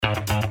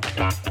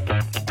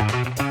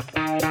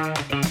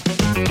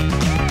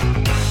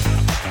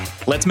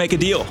Let's make a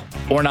deal,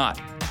 or not.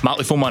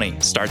 Motley Fool Money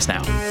starts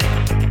now.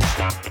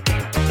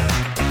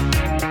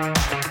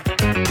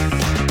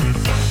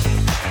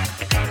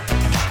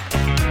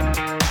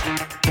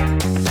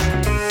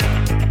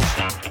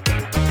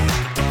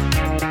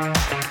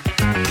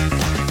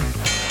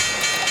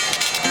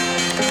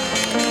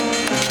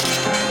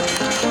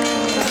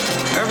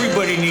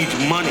 Everybody needs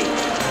money.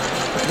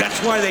 That's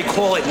why they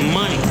call it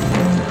money.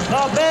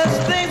 The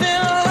best things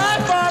in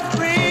life are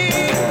free,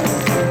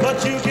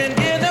 but you can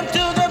give them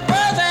to the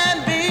birds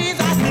and bees.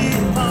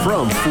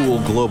 From Fool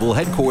Global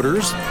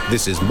Headquarters,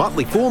 this is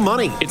Motley Fool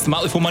Money. It's the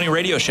Motley Fool Money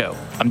radio show.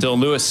 I'm Dylan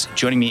Lewis.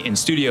 Joining me in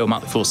studio,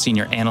 Motley Fool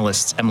senior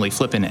analysts Emily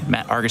Flippen and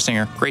Matt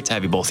Argersinger. Great to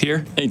have you both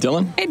here. Hey,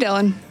 Dylan. Hey,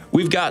 Dylan.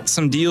 We've got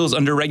some deals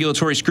under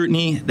regulatory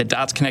scrutiny, the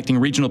dots connecting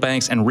regional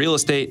banks and real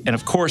estate, and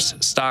of course,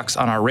 stocks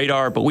on our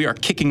radar. But we are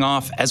kicking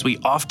off, as we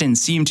often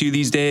seem to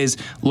these days,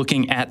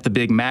 looking at the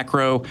big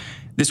macro.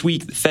 This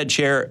week, the Fed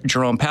Chair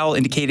Jerome Powell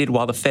indicated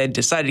while the Fed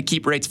decided to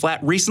keep rates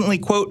flat recently,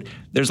 quote,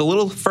 there's a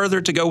little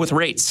further to go with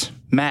rates.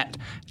 Matt,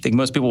 I think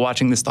most people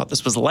watching this thought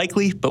this was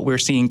likely, but we're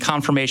seeing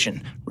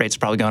confirmation. Rates are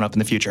probably going up in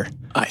the future.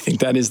 I think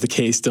that is the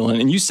case,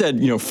 Dylan. And you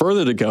said,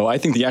 further to go. I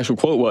think the actual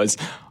quote was,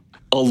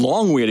 a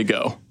long way to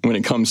go when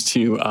it comes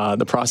to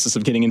the process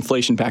of getting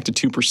inflation back to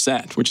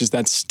 2%, which is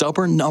that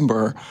stubborn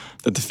number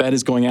that the Fed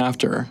is going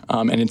after,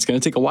 and it's going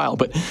to take a while.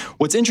 But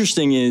what's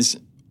interesting is,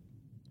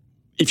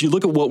 if you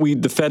look at what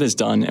the Fed has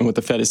done and what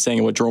the Fed is saying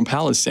and what Jerome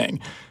Powell is saying,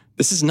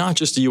 this is not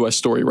just a U.S.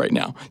 story right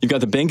now. You've got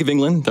the Bank of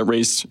England that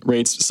raised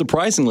rates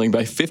surprisingly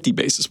by 50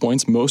 basis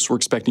points. Most were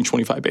expecting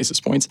 25 basis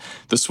points.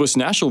 The Swiss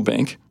National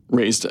Bank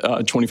raised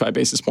 25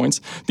 basis points.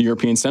 The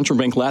European Central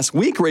Bank last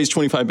week raised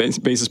 25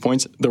 basis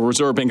points. The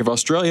Reserve Bank of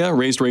Australia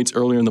raised rates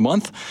earlier in the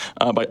month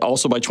by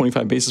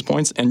 25 basis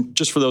points. And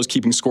just for those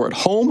keeping score at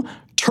home,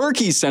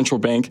 Turkey's central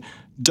bank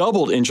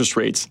doubled interest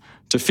rates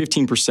to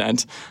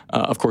 15%.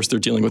 Of course, they're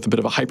dealing with a bit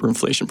of a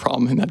hyperinflation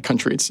problem in that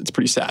country. It's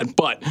pretty sad.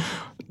 But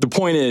the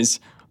point is,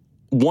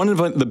 one of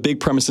the big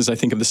premises, I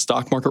think, of the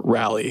stock market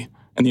rally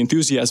and the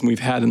enthusiasm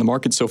we've had in the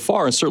market so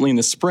far, and certainly in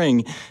the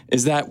spring,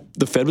 is that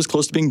the Fed was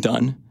close to being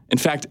done. In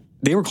fact,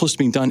 they were close to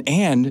being done,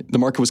 and the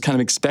market was kind of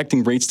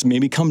expecting rates to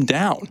maybe come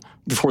down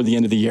before the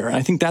end of the year. And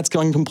I think that's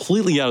going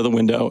completely out of the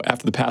window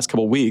after the past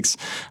couple of weeks.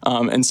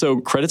 And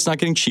so credit's not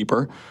getting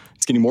cheaper.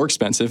 It's getting more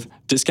expensive.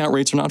 Discount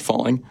rates are not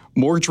falling.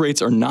 Mortgage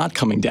rates are not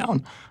coming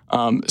down.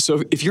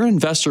 So if you're an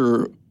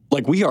investor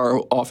like we are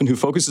often, who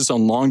focuses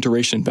on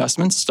long-duration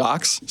investments,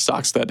 stocks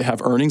that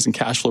have earnings and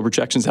cash flow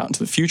projections out into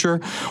the future,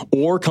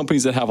 or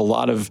companies that have a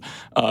lot of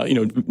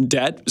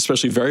debt,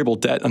 especially variable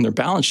debt on their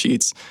balance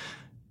sheets,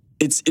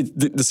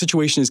 the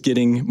situation is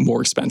getting more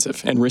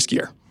expensive and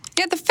riskier.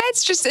 Yeah, the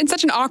Fed's just in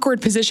such an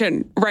awkward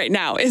position right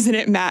now, isn't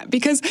it, Matt?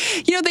 Because,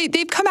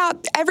 they've come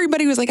out,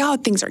 everybody was like, oh,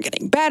 things are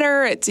getting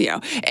better. It's,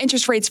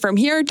 interest rates from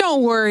here,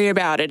 don't worry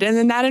about it. And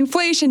then that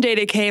inflation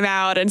data came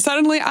out and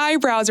suddenly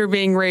eyebrows are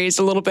being raised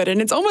a little bit.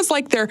 And it's almost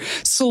like they're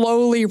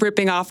slowly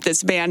ripping off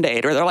this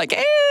Band-Aid, or they're like,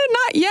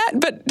 not yet,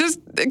 but just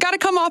got to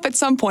come off at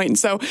some point. And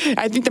so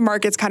I think the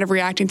market's kind of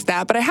reacting to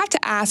that. But I have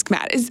to ask,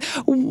 Matt,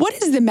 what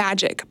is the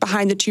magic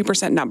behind the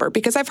 2% number?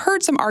 Because I've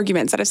heard some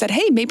arguments that have said,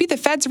 hey, maybe the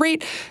Fed's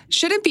rate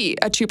shouldn't be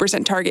a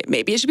 2% target.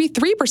 Maybe it should be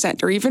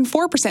 3% or even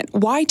 4%.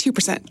 Why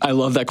 2%? I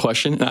love that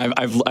question. And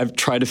I've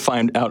tried to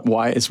find out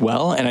why as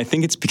well. And I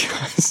think it's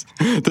because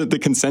the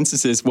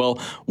consensus is, well,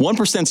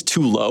 1%'s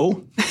too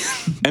low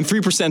and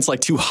 3%'s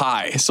like too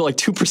high. So like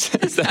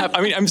 2% is that.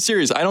 I mean, I'm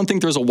serious. I don't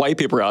think there's a white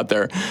paper out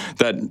there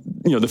that,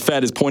 the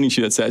Fed is pointing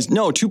to that says,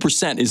 no,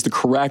 2% is the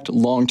correct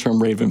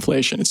long-term rate of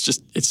inflation. It's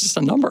just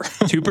a number.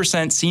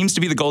 2% seems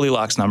to be the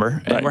Goldilocks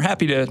number. And we're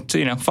happy to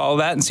follow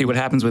that and see what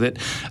happens with it.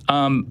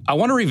 I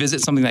want to revisit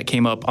something that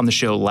came up on the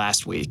show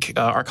last week.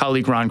 Our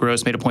colleague Ron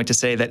Gross made a point to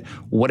say that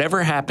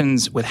whatever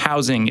happens with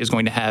housing is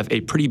going to have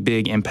a pretty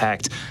big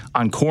impact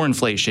on core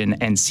inflation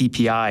and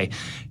CPI.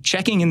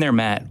 Checking in there,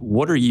 Matt,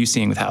 what are you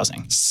seeing with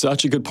housing?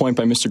 Such a good point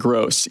by Mr.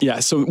 Gross. Yeah,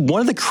 so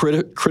one of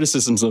the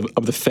criticisms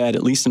of the Fed,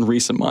 at least in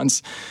recent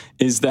months,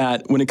 is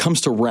that when it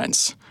comes to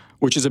rents,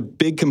 which is a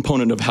big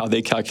component of how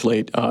they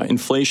calculate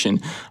inflation.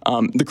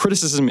 The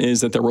criticism is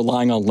that they're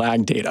relying on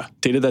lag data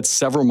that's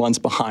several months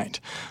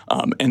behind.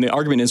 And the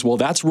argument is, well,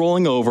 that's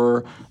rolling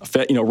over.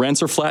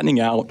 Rents are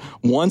flattening out.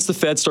 Once the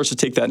Fed starts to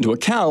take that into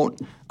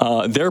account,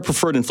 their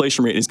preferred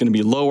inflation rate is going to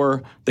be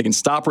lower. They can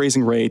stop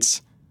raising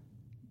rates.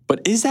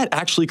 But is that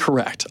actually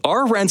correct?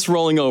 Are rents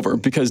rolling over?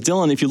 Because,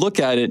 Dylan, if you look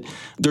at it,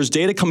 there's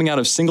data coming out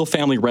of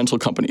single-family rental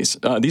companies.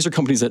 These are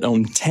companies that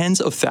own tens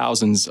of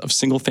thousands of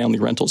single-family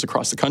rentals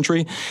across the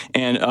country.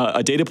 And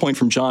a data point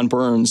from John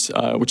Burns,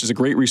 which is a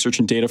great research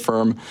and data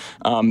firm,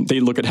 they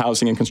look at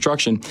housing and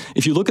construction.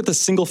 If you look at the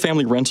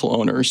single-family rental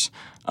owners,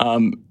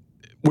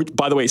 which,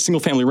 by the way,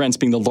 single-family rents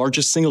being the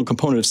largest single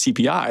component of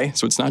CPI,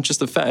 so it's not just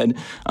the Fed,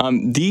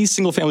 these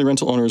single-family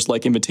rental owners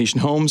like Invitation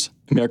Homes,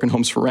 American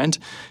Homes for Rent,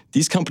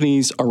 these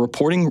companies are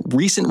reporting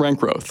recent rent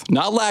growth,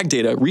 not lag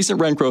data,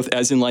 recent rent growth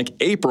as in like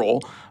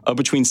April of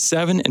between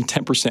 7 and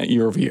 10%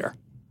 year over year.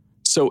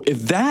 So if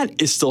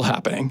that is still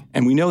happening,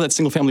 and we know that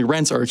single-family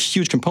rents are a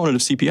huge component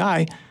of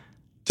CPI,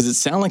 does it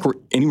sound like we're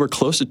anywhere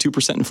close to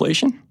 2%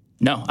 inflation?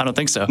 No, I don't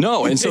think so.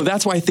 No, and so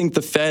that's why I think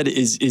the Fed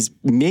is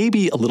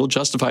maybe a little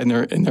justified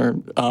in their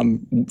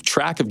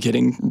track of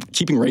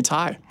keeping rates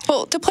high.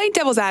 Well, to play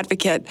devil's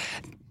advocate,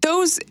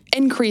 those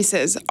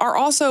increases are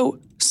also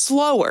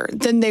slower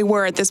than they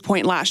were at this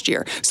point last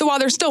year. So while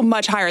they're still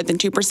much higher than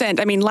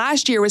 2%, I mean,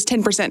 last year was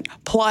 10%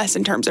 plus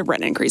in terms of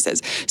rent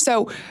increases.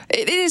 So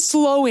it is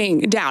slowing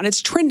down. It's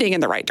trending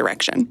in the right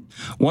direction.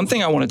 One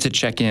thing I wanted to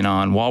check in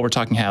on while we're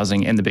talking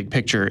housing and the big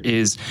picture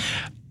is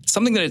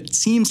something that it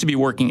seems to be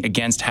working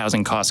against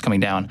housing costs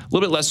coming down, a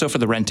little bit less so for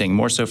the renting,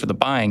 more so for the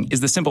buying,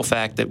 is the simple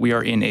fact that we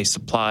are in a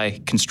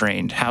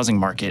supply-constrained housing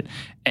market.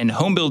 And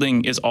home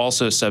building is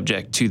also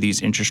subject to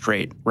these interest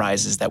rate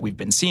rises that we've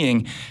been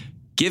seeing.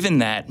 Given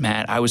that,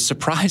 Matt, I was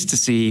surprised to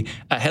see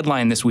a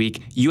headline this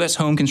week, U.S.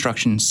 home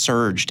construction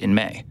surged in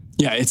May.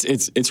 Yeah,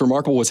 it's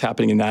remarkable what's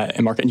happening in that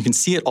market. And you can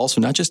see it also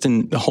not just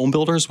in the home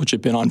builders, which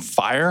have been on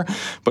fire,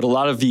 but a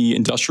lot of the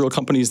industrial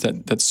companies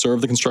that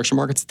serve the construction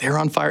markets, they're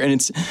on fire. And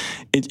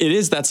it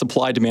is that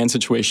supply-demand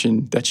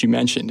situation that you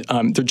mentioned.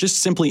 There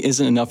just simply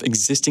isn't enough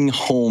existing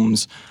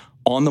homes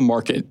on the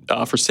market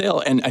for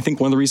sale. And I think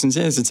one of the reasons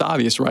is, it's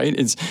obvious, right?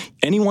 It's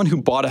anyone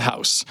who bought a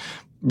house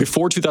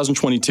before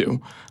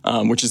 2022,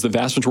 which is the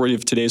vast majority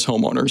of today's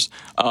homeowners,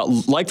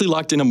 likely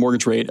locked in a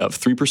mortgage rate of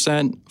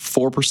 3%,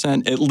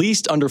 4%, at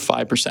least under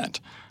 5%.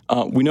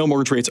 We know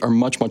mortgage rates are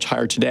much, much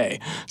higher today.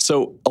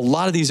 So a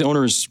lot of these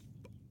owners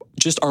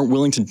just aren't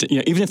willing to,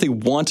 even if they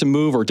want to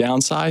move or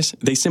downsize,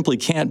 they simply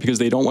can't because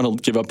they don't want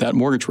to give up that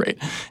mortgage rate.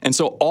 And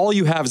so all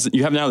you have is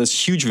you have now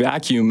this huge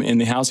vacuum in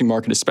the housing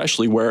market,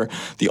 especially where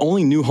the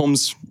only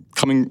homes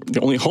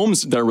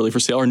that are really for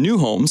sale are new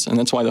homes, and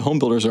that's why the home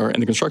builders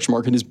and the construction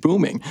market is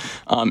booming.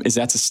 Is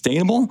that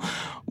sustainable?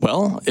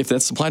 Well, if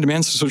that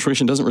supply-demand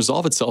situation doesn't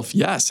resolve itself,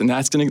 yes, and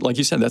that's going to, like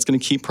you said, that's going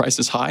to keep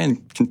prices high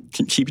and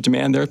can keep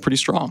demand there pretty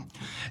strong.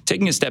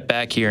 Taking a step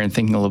back here and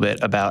thinking a little bit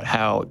about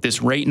how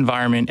this rate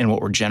environment and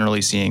what we're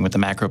generally seeing with the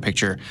macro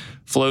picture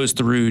flows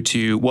through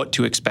to what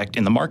to expect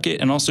in the market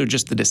and also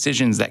just the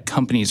decisions that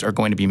companies are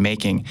going to be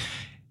making.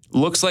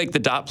 Looks like the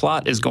dot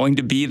plot is going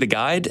to be the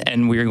guide,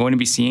 and we are going to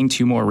be seeing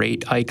 2 more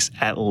rate hikes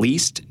at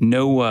least.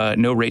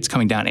 No rates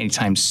coming down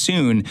anytime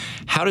soon.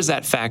 How does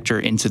that factor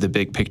into the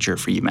big picture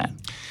for you, Matt?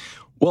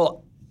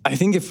 Well, I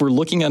think if we're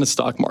looking at a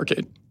stock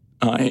market,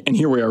 and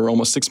here we are, we're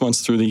almost 6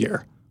 months through the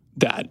year,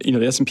 that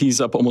the S&P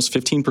is up almost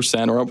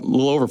 15%, or up a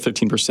little over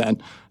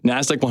 15%.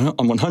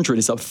 NASDAQ 100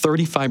 is up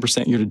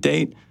 35% year to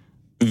date.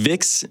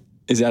 VIX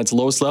is at its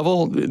lowest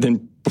level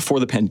than before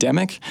the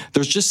pandemic.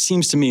 There just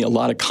seems to me a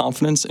lot of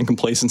confidence and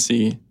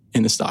complacency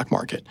in the stock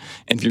market.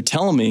 And if you're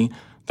telling me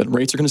that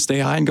rates are going to stay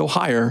high and go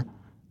higher,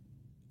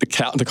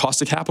 the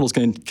cost of capital is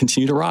going to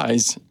continue to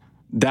rise,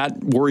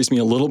 that worries me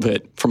a little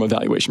bit from a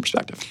valuation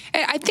perspective.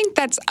 I think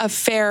that's a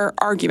fair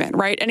argument,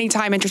 right?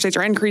 Anytime interest rates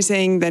are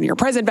increasing, then your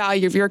present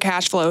value of your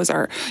cash flows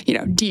are,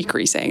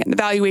 decreasing, and the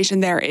valuation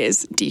there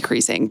is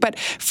decreasing. But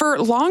for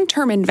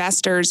long-term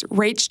investors,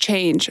 rates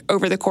change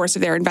over the course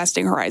of their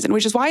investing horizon,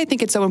 which is why I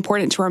think it's so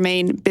important to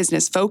remain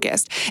business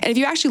focused. And if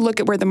you actually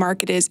look at where the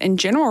market is in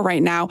general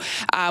right now,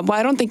 while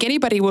I don't think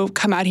anybody will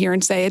come out here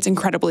and say it's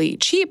incredibly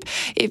cheap,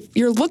 if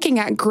you're looking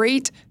at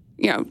great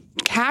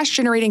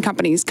cash-generating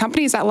companies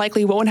that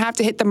likely won't have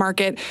to hit the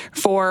market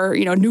for,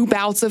 new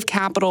bouts of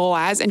capital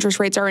as interest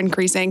rates are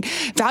increasing,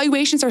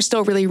 valuations are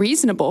still really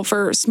reasonable.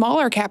 For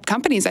smaller cap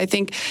companies, I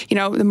think,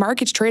 the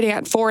market's trading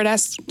at forward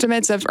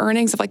estimates of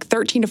earnings of like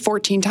 13 to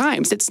 14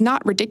 times. It's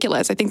not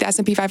ridiculous. I think the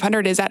S&P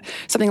 500 is at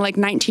something like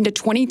 19 to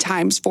 20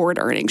 times forward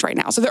earnings right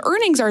now. So the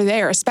earnings are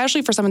there,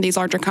 especially for some of these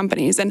larger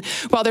companies. And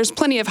while there's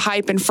plenty of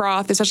hype and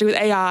froth, especially with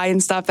AI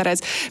and stuff that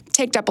has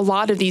ticked up a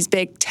lot of these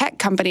big tech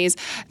companies,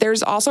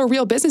 there's also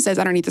real businesses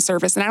underneath the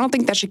surface, and I don't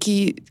think that should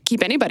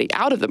keep anybody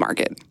out of the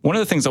market. One of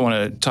the things I want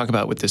to talk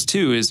about with this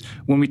too is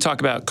when we talk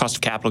about cost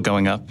of capital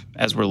going up,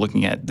 as we're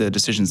looking at the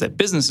decisions that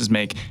businesses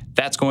make,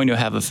 that's going to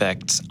have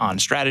effects on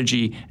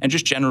strategy and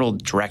just general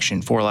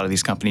direction for a lot of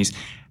these companies.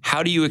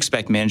 How do you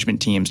expect management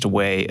teams to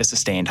weigh a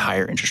sustained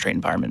higher interest rate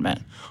environment,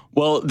 Matt?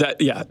 Well,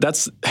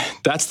 that's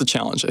the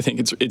challenge. I think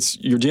it's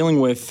you're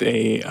dealing with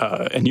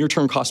a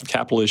near-term cost of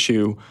capital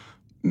issue.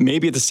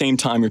 Maybe at the same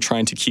time, you're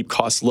trying to keep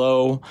costs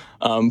low,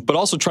 but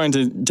also trying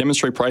to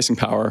demonstrate pricing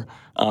power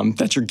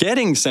that you're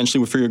getting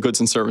essentially for your goods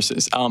and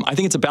services. I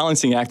think it's a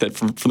balancing act that,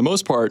 for the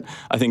most part,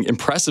 I think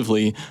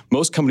impressively,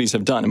 most companies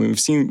have done. I mean,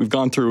 we've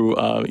gone through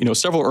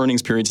several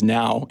earnings periods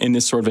now in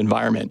this sort of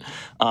environment,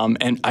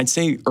 and I'd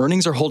say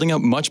earnings are holding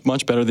up much,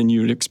 much better than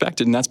you'd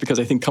expected, and that's because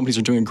I think companies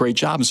are doing a great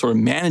job of sort of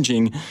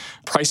managing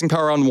pricing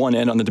power on one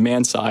end on the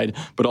demand side,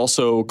 but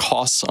also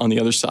costs on the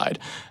other side.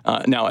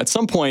 Now, at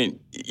some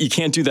point, you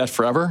can't do that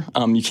forever.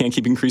 You can't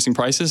keep increasing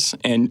prices.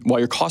 And while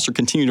your costs are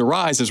continuing to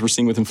rise, as we're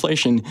seeing with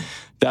inflation,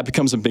 that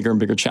becomes a bigger and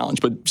bigger challenge.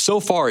 But so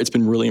far, it's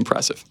been really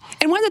impressive.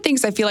 And one of the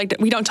things I feel like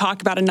that we don't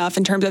talk about enough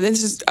in terms of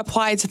this is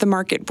applied to the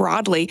market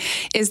broadly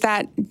is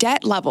that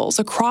debt levels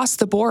across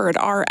the board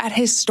are at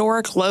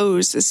historic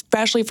lows,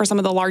 especially for some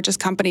of the largest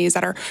companies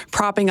that are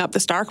propping up the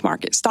stock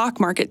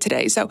market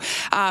today. So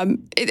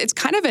it's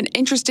kind of an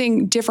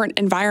interesting, different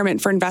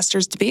environment for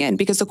investors to be in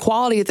because the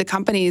quality of the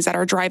companies that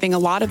are driving a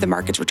lot of the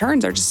market's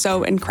returns are just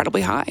so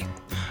incredibly high.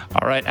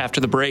 All right, after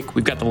the break,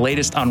 we've got the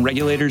latest on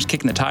regulators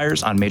kicking the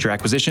tires on major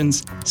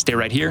acquisitions. Stay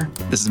right here.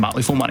 This is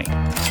Motley Fool Money.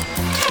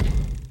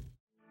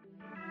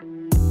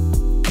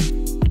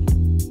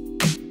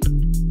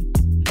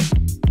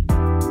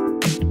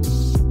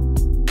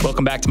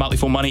 Welcome back to Motley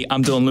Fool Money.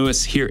 I'm Dylan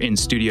Lewis here in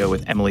studio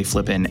with Emily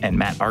Flippen and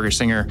Matt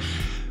Argersinger.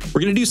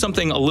 We're going to do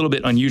something a little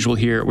bit unusual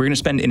here. We're going to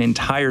spend an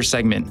entire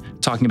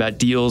segment talking about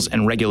deals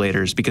and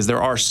regulators because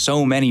there are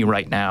so many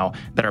right now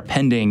that are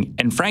pending.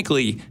 And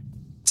frankly,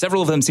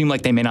 several of them seem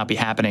like they may not be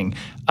happening.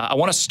 I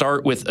want to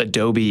start with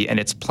Adobe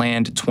and its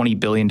planned $20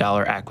 billion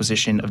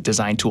acquisition of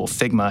design tool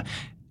Figma.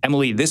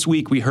 Emily, this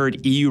week we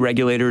heard EU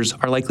regulators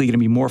are likely going to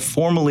be more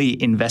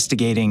formally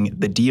investigating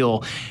the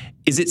deal.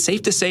 Is it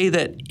safe to say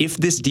that if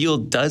this deal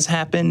does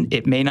happen,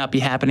 it may not be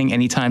happening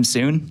anytime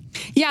soon?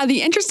 Yeah,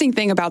 the interesting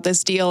thing about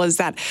this deal is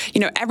that,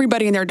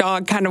 everybody and their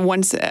dog kind of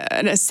wants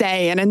a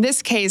say. And in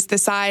this case, the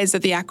size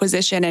of the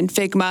acquisition and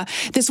Figma,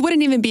 this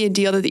wouldn't even be a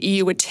deal that the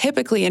EU would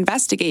typically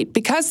investigate.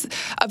 Because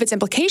of its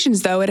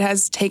implications, though, it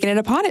has taken it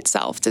upon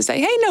itself to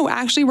say, hey, no,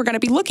 actually, we're going to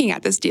be looking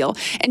at this deal.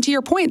 And to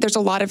your point, there's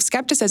a lot of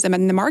skepticism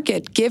in the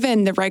market,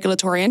 given the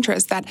regulatory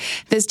interest, that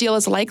this deal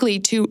is likely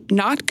to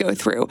not go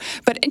through.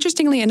 But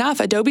interestingly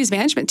enough, Adobe's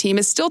management team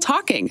is still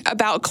talking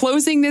about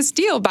closing this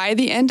deal by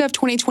the end of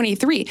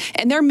 2023.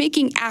 And they're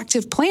making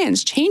active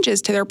plans, changes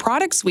to their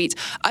product suite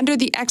under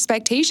the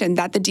expectation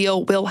that the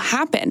deal will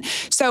happen.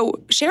 So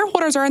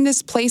shareholders are in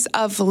this place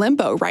of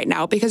limbo right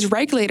now because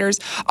regulators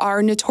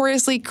are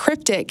notoriously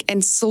cryptic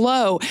and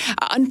slow,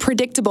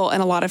 unpredictable in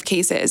a lot of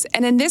cases.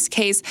 And in this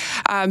case,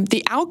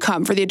 the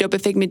outcome for the Adobe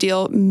Figma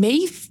deal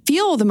may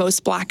feel the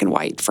most black and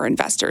white for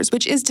investors,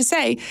 which is to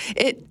say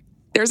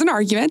there's an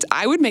argument.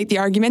 I would make the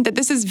argument that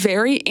this is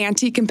very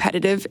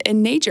anti-competitive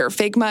in nature.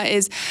 Figma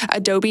is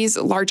Adobe's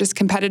largest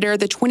competitor.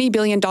 The $20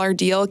 billion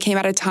deal came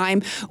at a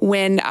time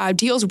when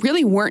deals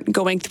really weren't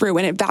going through,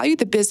 and it valued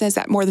the business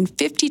at more than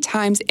 50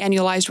 times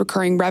annualized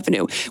recurring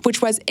revenue, which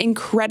was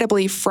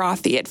incredibly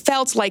frothy. It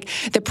felt like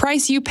the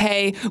price you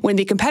pay when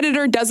the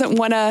competitor doesn't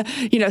want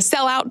to,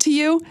 sell out to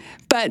you,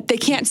 but they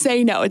can't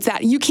say no. It's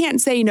that you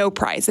can't say no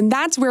price. And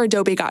that's where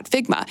Adobe got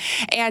Figma.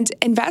 And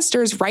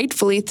investors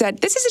rightfully said,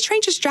 this is a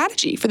strange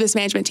strategy for this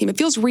management team. It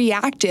feels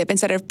reactive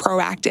instead of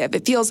proactive.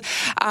 It feels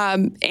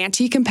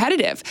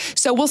anti-competitive.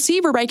 So we'll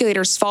see where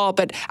regulators fall,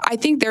 but I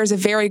think there's a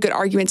very good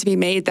argument to be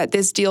made that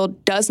this deal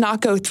does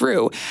not go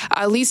through,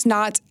 at least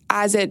not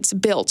as it's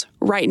built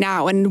right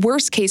now. And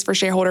worst case for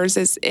shareholders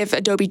is if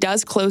Adobe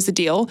does close the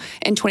deal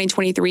in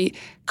 2023,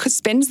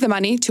 spends the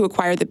money to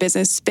acquire the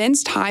business,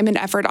 spends time and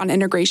effort on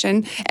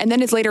integration, and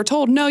then is later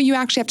told, no, you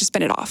actually have to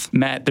spin it off.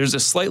 Matt, there's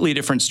a slightly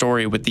different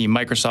story with the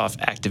Microsoft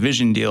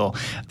Activision deal.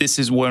 This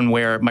is one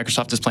where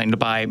Microsoft is planning to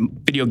buy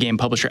video game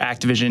publisher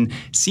Activision.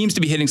 Seems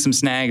to be hitting some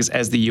snags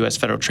as the U.S.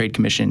 Federal Trade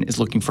Commission is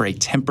looking for a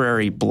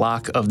temporary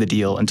block of the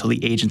deal until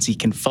the agency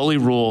can fully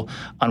rule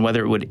on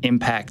whether it would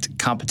impact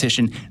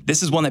competition.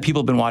 This is one that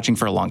people have been watching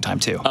for a long time,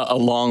 too. A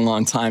long,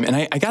 long time. And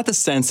I got the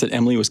sense that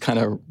Emily was kind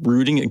of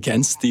rooting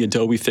against the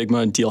Adobe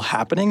Figma deal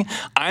happening.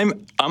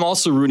 I'm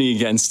also rooting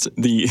against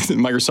the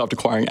Microsoft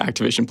acquiring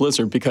Activision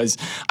Blizzard because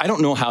I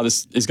don't know how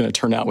this is going to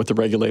turn out with the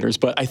regulators,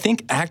 but I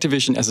think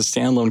Activision as a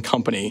standalone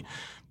company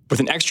with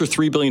an extra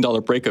 $3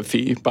 billion breakup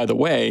fee, by the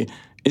way,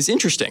 is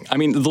interesting. I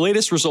mean, the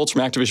latest results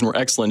from Activision were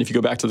excellent. If you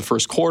go back to the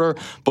first quarter,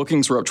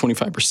 bookings were up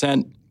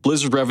 25%.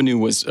 Blizzard revenue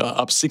was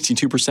up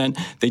 62%.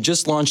 They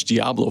just launched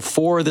Diablo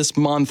 4 this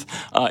month.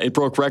 It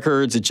broke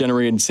records. It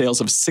generated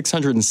sales of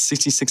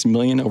 $666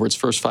 million over its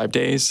first 5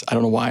 days. I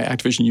don't know why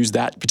Activision used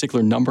that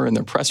particular number in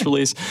their press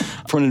release.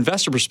 From an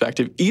investor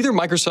perspective, either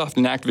Microsoft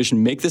and Activision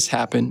make this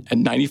happen at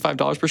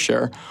 $95 per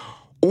share,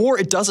 or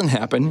it doesn't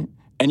happen,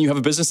 and you have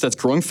a business that's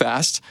growing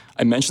fast.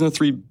 I mentioned the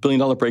 $3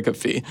 billion breakup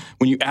fee.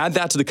 When you add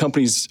that to the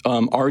company's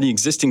already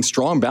existing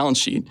strong balance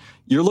sheet,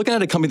 you're looking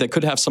at a company that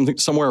could have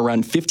somewhere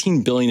around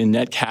 $15 billion in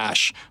net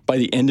cash by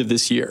the end of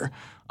this year.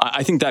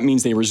 I think that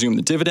means they resume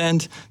the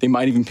dividend. They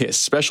might even pay a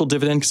special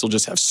dividend because they'll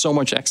just have so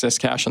much excess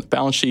cash on the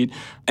balance sheet.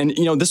 And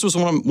this was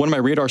one of my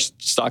radar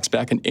stocks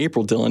back in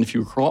April, Dylan, if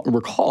you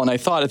recall. And I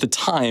thought at the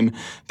time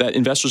that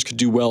investors could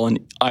do well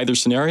in either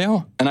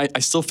scenario, and I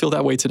still feel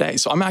that way today.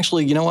 So I'm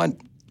actually,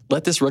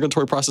 let this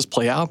regulatory process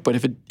play out. But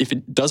if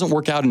it doesn't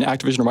work out in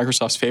Activision or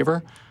Microsoft's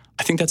favor,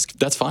 I think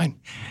that's fine.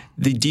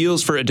 The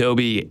deals for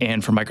Adobe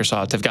and for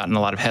Microsoft have gotten a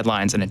lot of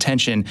headlines and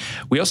attention.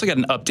 We also got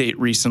an update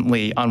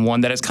recently on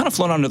one that has kind of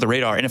flown under the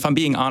radar, and if I'm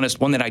being honest,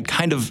 one that I'd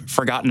kind of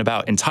forgotten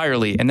about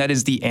entirely, and that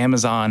is the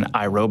Amazon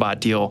iRobot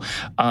deal.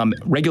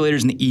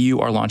 Regulators in the EU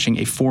are launching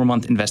a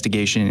 4-month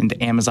investigation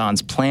into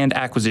Amazon's planned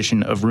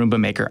acquisition of Roomba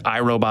maker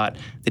iRobot.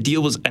 The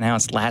deal was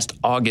announced last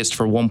August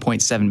for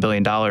 $1.7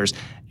 billion,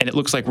 and it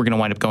looks like we're going to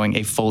wind up going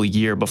a full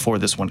year before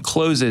this one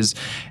closes.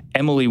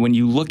 Emily, when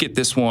you look at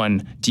this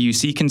one, do you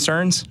see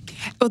concerns?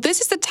 Well,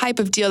 this is the type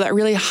of deal that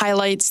really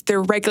highlights the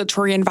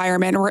regulatory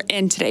environment we're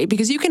in today,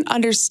 because you can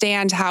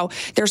understand how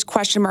there's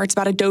question marks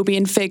about Adobe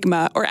and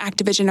Figma or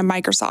Activision and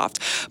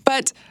Microsoft.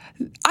 But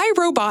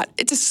iRobot,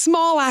 it's a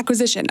small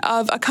acquisition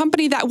of a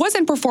company that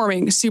wasn't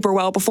performing super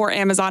well before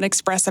Amazon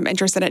expressed some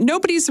interest in it.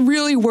 Nobody's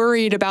really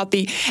worried about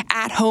the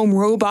at-home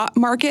robot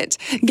market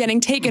getting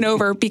taken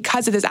over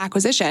because of this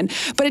acquisition,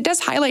 but it does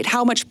highlight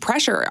how much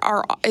pressure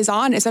is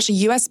on, especially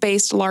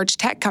U.S.-based large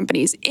tech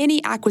companies.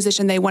 Any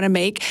acquisition they want to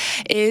make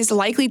is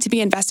likely to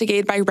be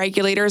investigated by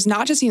regulators,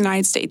 not just in the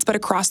United States, but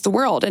across the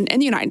world. And in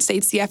the United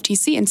States, the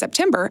FTC in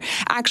September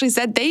actually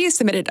said they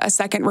submitted a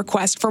second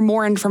request for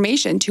more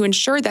information to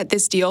ensure that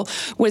this deal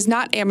was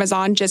not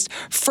Amazon just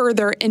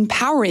further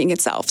empowering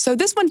itself. So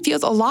this one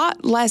feels a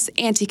lot less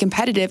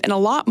anti-competitive and a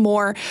lot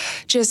more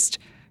just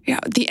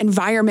the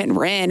environment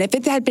we're in. If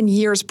it had been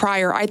years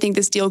prior, I think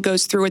this deal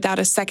goes through without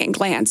a second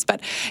glance.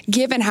 But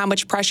given how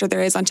much pressure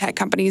there is on tech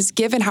companies,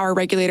 given how our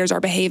regulators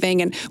are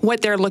behaving and what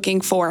they're looking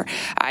for,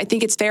 I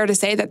think it's fair to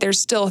say that there's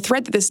still a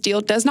threat that this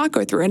deal does not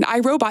go through. And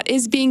iRobot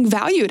is being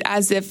valued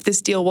as if this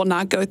deal will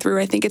not go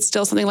through. I think it's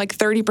still something like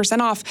 30%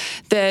 off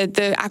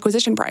the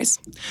acquisition price.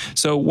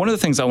 So one of the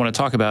things I want to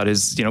talk about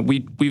is,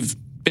 we've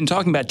been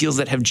talking about deals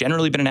that have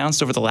generally been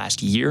announced over the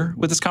last year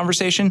with this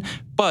conversation,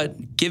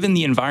 but given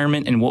the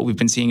environment and what we've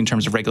been seeing in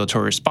terms of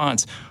regulatory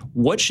response,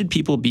 what should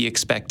people be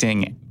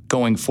expecting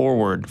going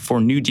forward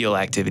for new deal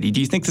activity? Do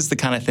you think this is the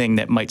kind of thing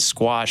that might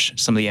squash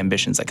some of the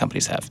ambitions that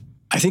companies have?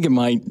 I think it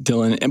might,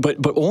 Dylan,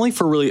 but only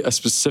for really a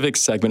specific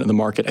segment of the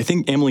market. I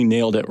think Emily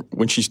nailed it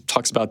when she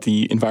talks about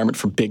the environment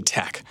for big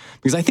tech,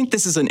 because I think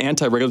this is an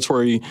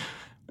anti-regulatory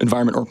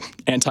environment or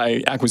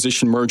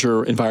anti-acquisition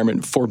merger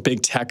environment for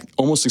big tech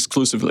almost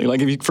exclusively.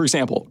 Like, for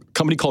example, a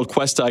company called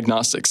Quest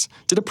Diagnostics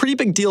did a pretty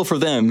big deal for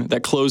them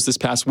that closed this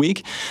past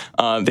week.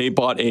 They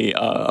bought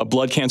a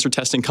blood cancer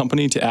testing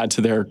company to add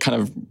to their kind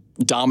of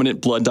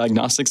dominant blood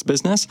diagnostics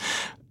business.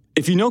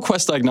 If you know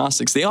Quest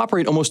Diagnostics, they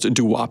operate almost a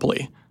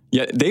duopoly.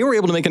 Yet they were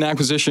able to make an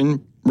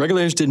acquisition.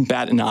 Regulators didn't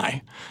bat an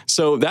eye.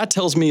 So that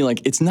tells me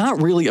it's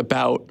not really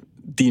about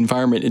the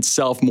environment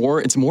itself.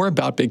 It's more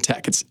about big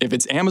tech. If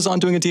it's Amazon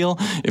doing a deal,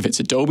 if it's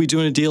Adobe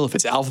doing a deal, if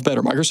it's Alphabet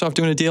or Microsoft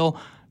doing a deal,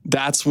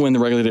 that's when the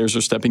regulators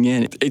are stepping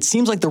in. It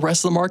seems like the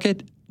rest of the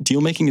market, deal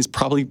making is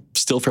probably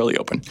still fairly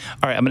open.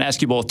 All right, I'm going to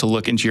ask you both to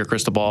look into your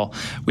crystal ball.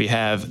 We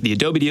have the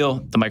Adobe deal,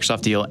 the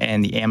Microsoft deal,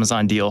 and the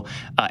Amazon deal.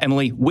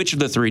 Emily, which of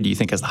the three do you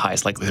think has the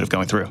highest likelihood of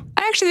going through?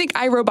 I actually think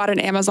iRobot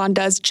and Amazon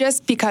does,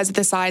 just because of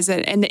the size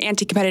and the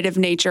anti-competitive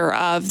nature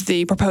of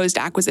the proposed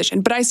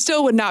acquisition. But I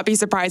still would not be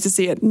surprised to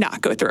see it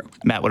not go through.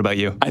 Matt, what about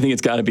you? I think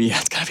it's got to be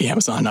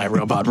Amazon and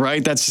iRobot,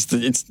 right? That's just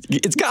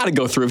it's got to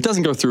go through. If it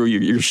doesn't go through,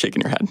 you're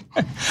shaking your head.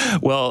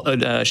 Well,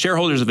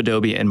 shareholders of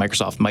Adobe and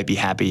Microsoft might be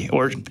happy,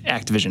 or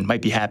Activision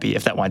might be happy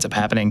if that winds up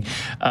happening.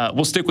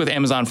 We'll stick with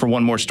Amazon for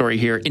one more story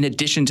here. In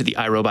addition to the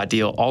iRobot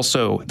deal,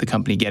 also the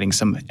company getting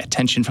some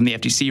attention from the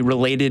FTC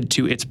related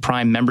to its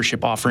Prime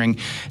membership offering.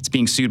 It's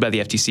being sued by the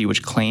FTC,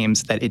 which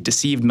claims that it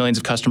deceived millions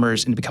of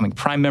customers into becoming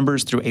Prime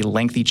members through a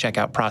lengthy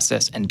checkout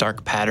process and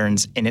dark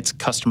patterns in its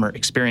customer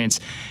experience.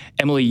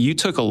 Emily, you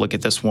took a look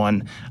at this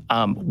one.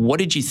 What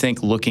did you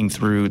think looking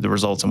through the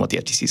results and what the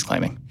FTC is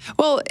claiming?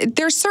 Well,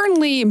 there's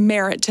certainly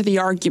merit to the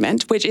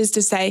argument, which is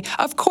to say,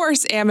 of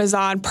course,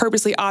 Amazon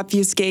purposely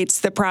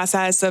obfuscates the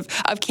process of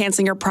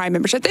canceling your Prime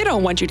membership. They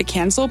don't want you to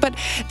cancel, but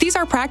these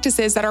are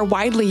practices that are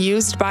widely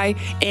used by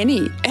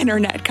any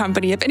internet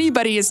company. If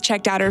anybody is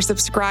checked out or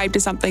subscribed to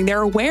something,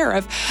 they're aware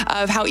of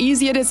how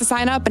easy it is to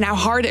sign up and how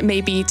hard it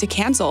may be to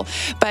cancel.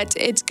 But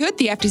it's good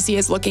the FTC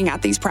is looking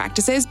at these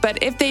practices,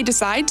 but if they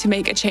decide to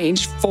make a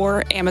change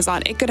for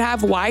Amazon, it could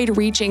have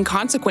wide-reaching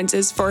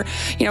consequences for,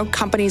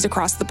 companies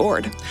across the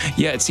board.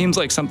 Yeah, it seems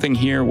like something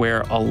here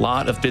where a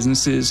lot of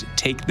businesses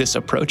take this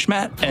approach,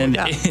 Matt. And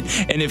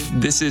and if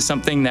this is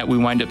something that we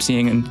wind up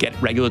seeing and get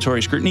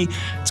regulatory scrutiny,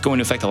 it's going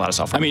to affect a lot of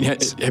software. I mean,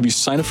 have you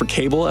signed up for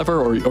cable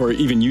ever, or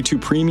even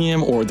YouTube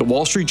Premium or the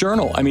Wall Street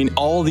Journal? I mean,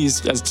 all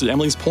these, as to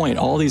Emily's point,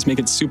 all these make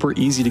it super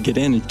easy to get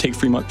in and take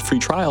free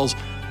trials.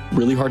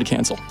 Really hard to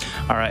cancel.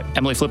 All right,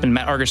 Emily Flippen,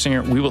 Matt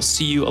Argersinger, we will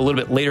see you a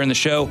little bit later in the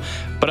show.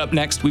 But up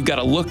next, we've got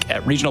a look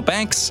at regional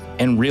banks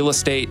and real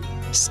estate.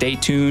 Stay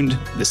tuned.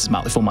 This is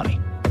Motley Fool Money.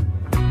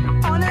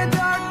 On a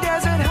dark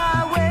desert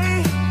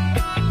highway,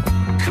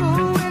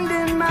 cool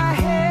wind in my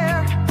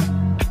hair,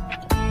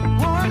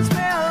 warm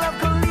smell of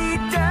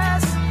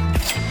colitas.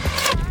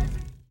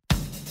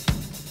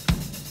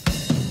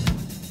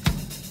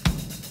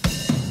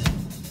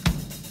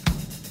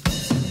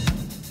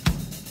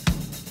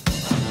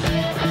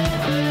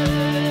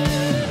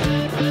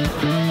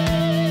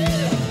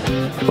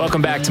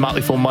 Welcome back to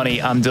Motley Fool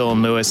Money. I'm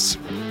Dylan Lewis.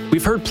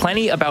 We've heard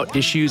plenty about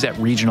issues at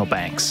regional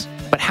banks,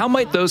 but how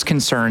might those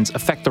concerns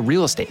affect the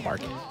real estate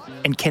market?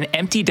 And can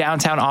empty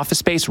downtown office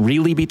space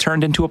really be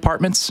turned into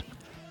apartments?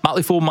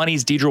 Motley Fool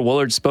Money's Deidre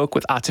Woolard spoke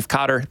with Atif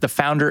Khader, the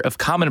founder of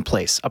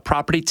Commonplace, a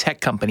property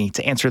tech company,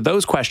 to answer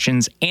those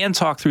questions and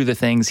talk through the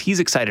things he's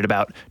excited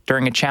about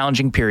during a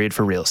challenging period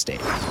for real estate.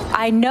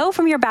 I know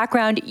from your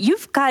background,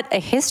 you've got a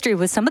history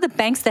with some of the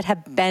banks that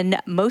have been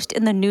most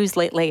in the news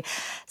lately.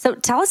 So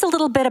tell us a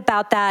little bit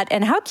about that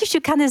and how it gives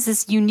you kind of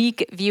this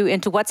unique view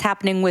into what's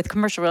happening with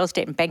commercial real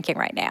estate and banking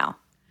right now.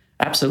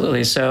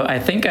 Absolutely. So I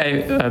think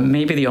I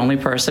may be the only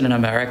person in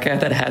America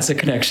that has a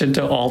connection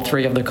to all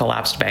three of the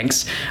collapsed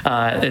banks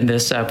in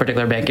this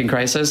particular banking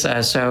crisis.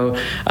 So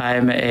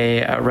I'm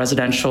a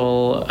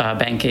residential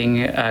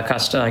banking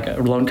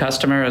loan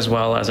customer, as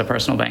well as a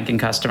personal banking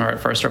customer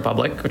at First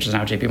Republic, which is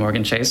now JP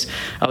Morgan Chase.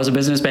 I was a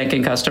business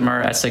banking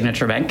customer at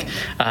Signature Bank,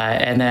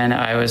 and then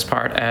I was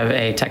part of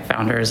a tech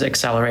founders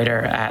accelerator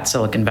at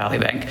Silicon Valley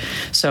Bank.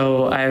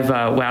 So I've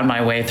wound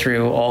my way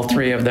through all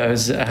three of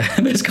those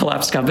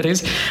collapsed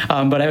companies.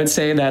 But I would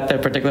say that the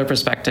particular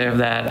perspective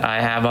that I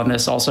have on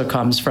this also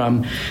comes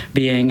from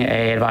being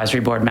an advisory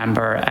board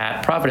member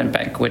at Provident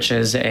Bank, which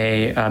is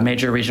a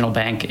major regional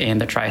bank in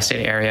the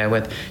tri-state area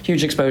with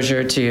huge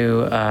exposure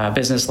to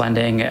business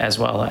lending as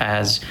well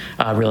as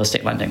real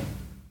estate lending.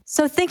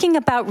 So thinking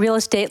about real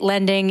estate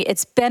lending,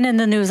 it's been in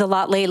the news a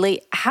lot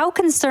lately. How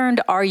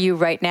concerned are you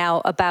right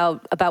now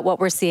about what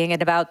we're seeing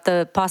and about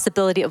the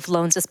possibility of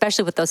loans,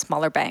 especially with those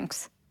smaller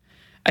banks?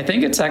 I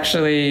think it's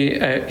actually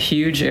a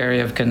huge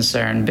area of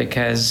concern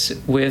because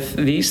with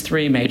these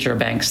three major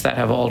banks that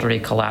have already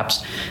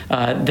collapsed,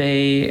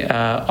 they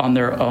on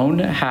their own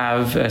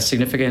have a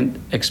significant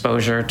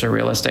exposure to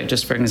real estate.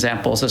 Just for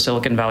example, so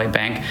Silicon Valley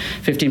Bank,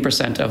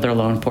 15% of their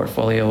loan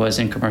portfolio was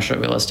in commercial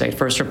real estate.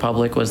 First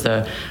Republic was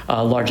the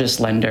largest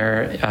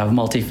lender of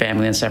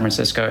multifamily in San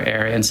Francisco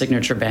area, and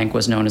Signature Bank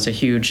was known as a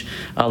huge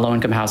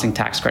low-income housing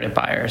tax credit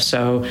buyer.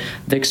 So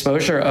the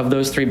exposure of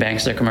those three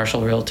banks to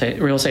commercial real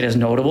estate is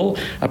notable,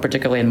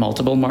 particularly in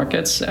multiple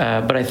markets.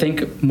 But I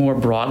think more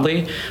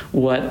broadly,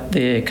 what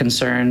the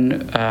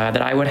concern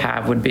that I would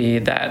have would be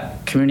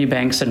that community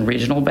banks and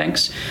regional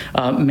banks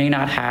may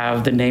not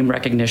have the name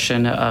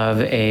recognition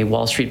of a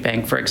Wall Street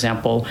bank, for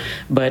example,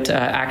 but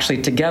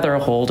actually together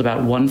hold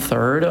about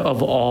 1/3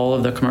 of all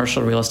of the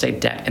commercial real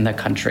estate debt in the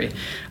country.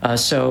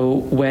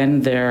 So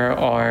when there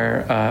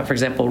are, for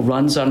example,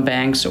 runs on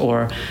banks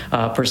or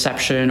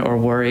perception or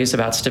worries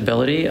about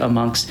stability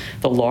amongst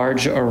the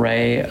large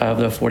array of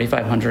the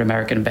 4,500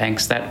 American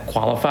banks that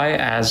qualify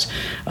as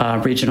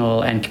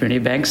regional and community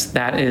banks,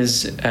 that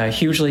is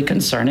hugely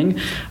concerning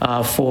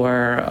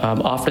for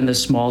often the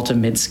small to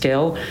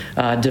mid-scale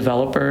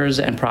developers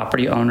and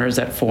property owners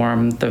that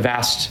form the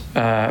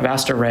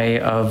vast array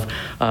of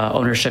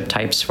ownership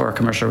types for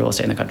commercial real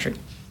estate in the country.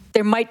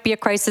 There might be a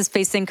crisis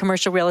facing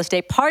commercial real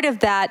estate. Part of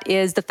that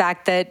is the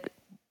fact that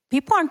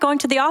people aren't going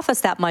to the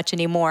office that much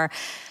anymore.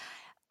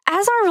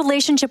 As our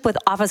relationship with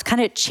office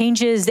kind of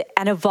changes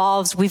and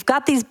evolves, we've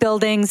got these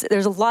buildings.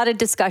 There's a lot of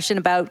discussion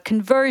about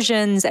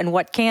conversions and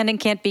what can and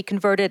can't be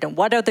converted and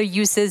what other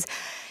uses.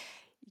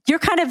 You're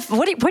kind of,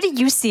 what are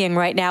you seeing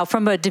right now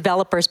from a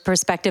developer's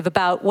perspective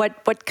about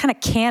what kind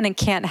of can and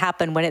can't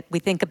happen when we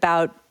think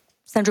about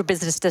central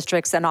business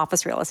districts and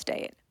office real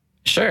estate?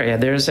 Sure. Yeah,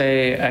 there's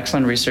a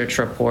excellent research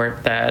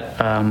report that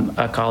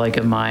a colleague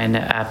of mine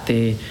at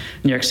the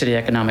New York City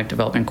Economic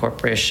Development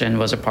Corporation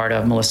was a part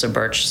of, Melissa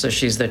Birch. So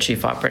she's the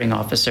chief operating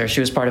officer. She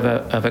was part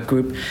of a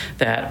group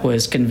that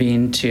was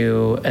convened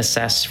to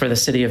assess for the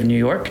city of New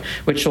York,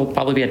 which will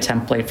probably be a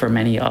template for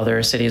many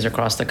other cities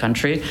across the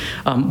country,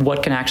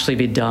 what can actually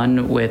be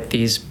done with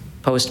these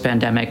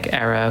post-pandemic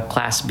era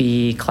Class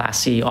B, Class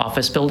C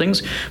office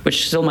buildings,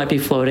 which still might be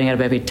floating at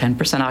maybe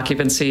 10%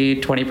 occupancy,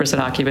 20%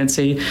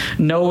 occupancy,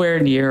 nowhere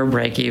near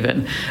break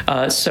even.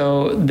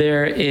 So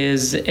there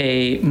is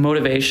a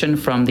motivation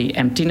from the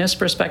emptiness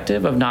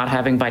perspective of not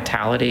having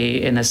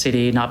vitality in the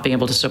city, not being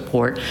able to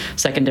support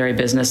secondary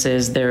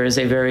businesses. There is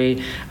a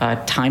very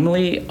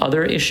timely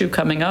other issue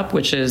coming up,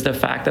 which is the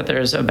fact that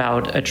there's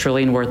about $1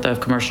 trillion worth of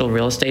commercial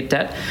real estate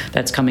debt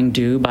that's coming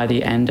due by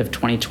the end of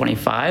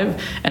 2025.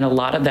 And a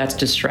lot of that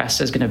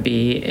distress is going to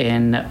be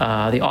in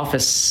the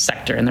office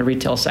sector and the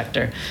retail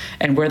sector.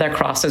 And where that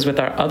crosses with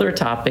our other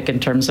topic in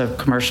terms of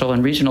commercial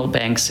and regional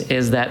banks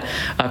is that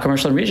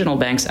commercial and regional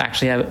banks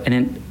actually have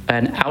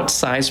an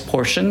outsized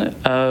portion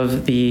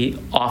of the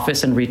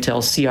office and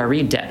retail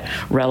CRE debt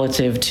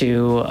relative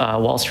to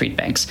Wall Street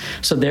banks.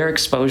 So their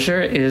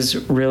exposure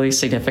is really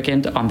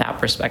significant on that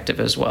perspective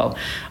as well.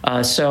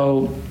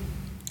 So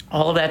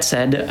All of that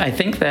said, I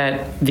think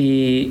that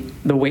the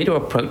way to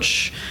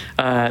approach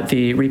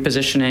the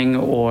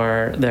repositioning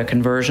or the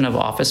conversion of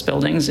office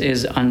buildings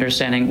is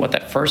understanding what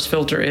that first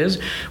filter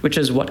is, which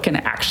is what can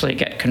actually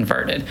get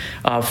converted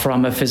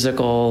from a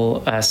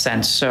physical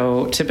sense.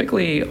 So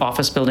typically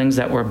office buildings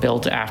that were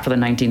built after the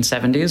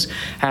 1970s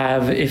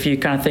have, if you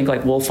kind of think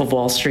like Wolf of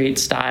Wall Street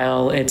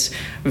style, it's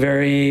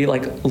very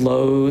like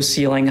low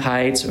ceiling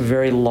heights,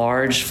 very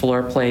large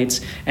floor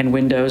plates, and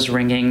windows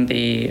ringing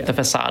the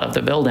facade of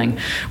the building,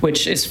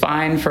 which is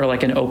fine for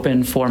like an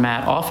open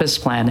format office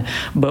plan.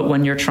 But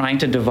when you're trying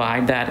to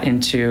divide that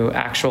into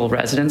actual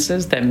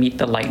residences that meet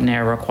the light and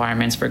air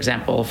requirements, for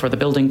example, for the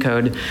building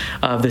code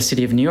of the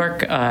city of New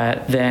York,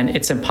 then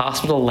it's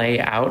impossible to lay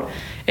out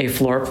a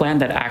floor plan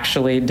that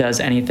actually does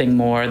anything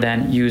more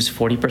than use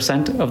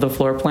 40% of the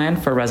floor plan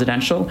for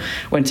residential,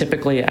 when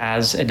typically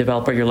as a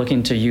developer, you're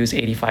looking to use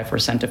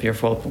 85% of your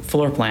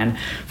floor plan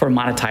for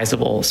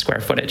monetizable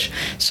square footage.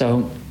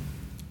 So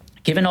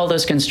given all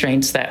those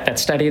constraints, that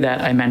study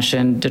that I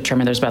mentioned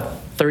determined there's about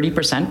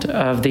 30%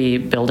 of the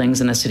buildings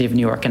in the city of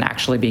New York can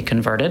actually be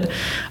converted.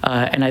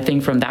 And I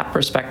think from that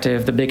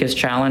perspective, the biggest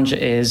challenge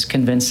is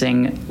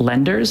convincing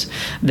lenders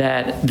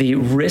that the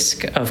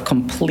risk of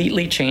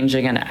completely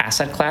changing an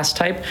asset class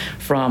type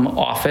from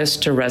office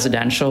to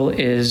residential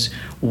is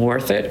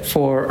worth it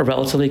for a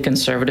relatively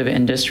conservative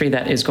industry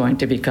that is going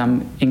to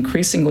become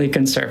increasingly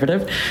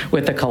conservative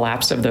with the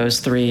collapse of those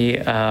three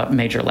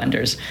major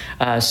lenders.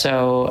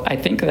 So I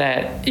think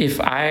that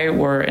if I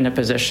were in a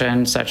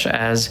position such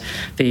as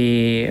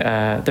the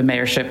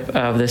mayorship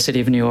of the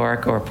city of New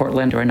York or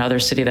Portland or another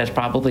city that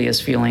probably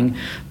is feeling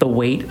the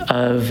weight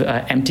of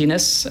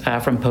emptiness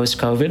from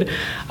post-COVID,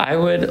 I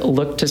would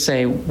look to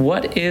say,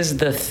 what is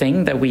the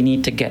thing that we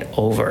need to get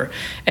over?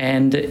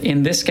 And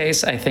in this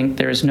case, I think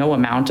there's no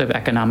amount of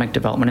economic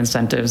development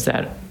incentives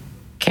that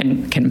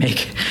can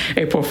make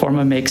a pro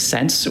forma make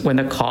sense when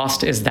the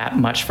cost is that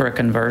much for a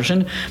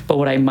conversion. But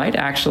what I might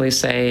actually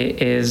say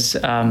is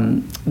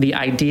the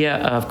idea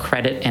of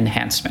credit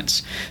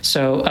enhancements.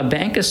 So a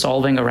bank is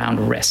solving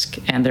around risk,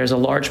 and there's a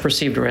large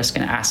perceived risk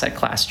in asset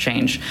class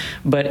change.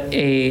 But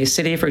a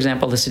city, for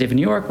example, the city of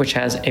New York, which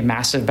has a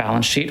massive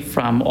balance sheet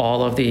from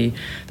all of the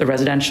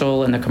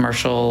residential and the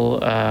commercial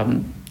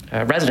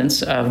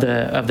residents of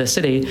the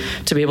city,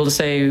 to be able to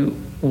say,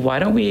 why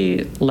don't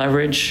we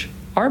leverage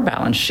our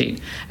balance sheet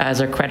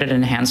as a credit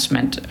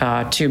enhancement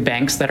to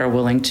banks that are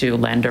willing to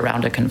lend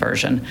around a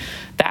conversion?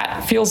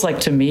 That feels like,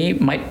 to me,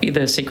 might be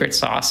the secret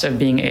sauce of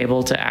being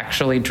able to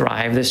actually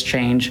drive this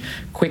change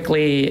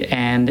quickly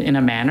and in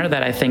a manner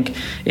that I think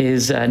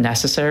is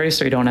necessary,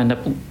 so you don't end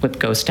up with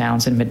ghost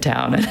towns in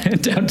Midtown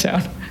and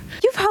downtown.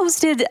 You've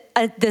hosted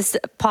this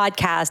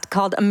podcast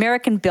called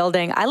American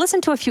Building. I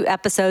listened to a few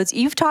episodes.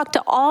 You've talked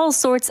to all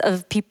sorts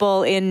of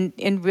people in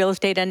real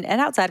estate and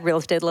outside real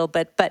estate a little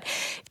bit, but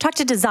you've talked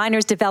to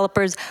designers,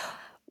 developers.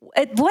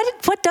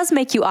 What does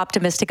make you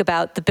optimistic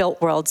about the built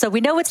world? So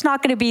we know it's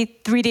not going to be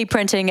 3D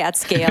printing at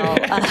scale.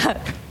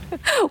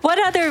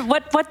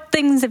 What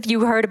things have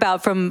you heard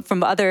about from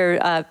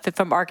other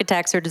from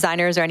architects or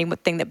designers, or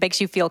anything that makes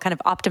you feel kind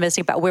of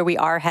optimistic about where we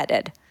are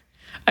headed?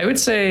 I would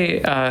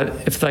say,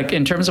 if like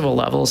in terms of a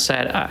level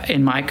set,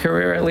 in my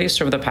career at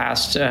least over the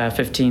past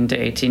 15 to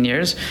 18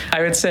 years,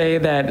 I would say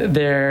that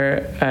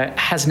there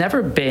has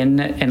never been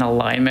an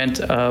alignment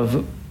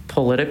of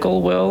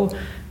political will,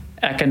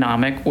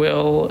 economic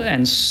will,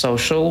 and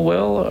social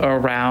will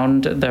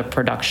around the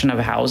production of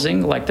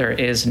housing like there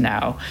is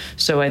now.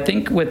 So I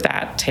think with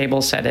that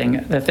table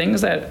setting, the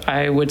things that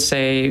I would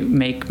say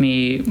make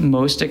me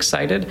most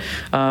excited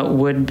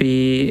would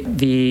be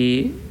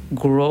the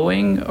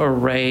growing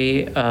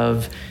array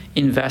of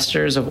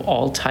investors of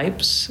all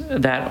types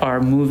that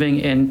are moving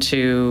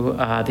into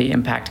the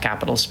impact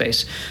capital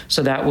space.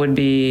 So that would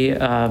be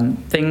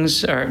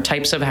things or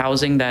types of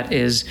housing that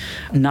is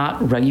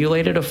not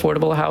regulated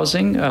affordable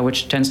housing,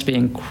 which tends to be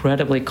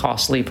incredibly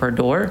costly per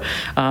door,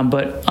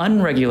 but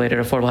unregulated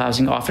affordable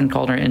housing, often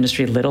called in our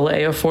industry little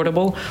a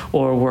affordable,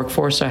 or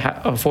workforce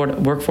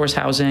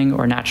housing,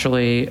 or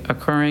naturally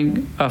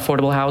occurring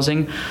affordable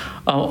housing.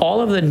 All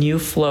of the new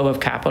flow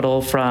of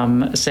capital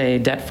from, say,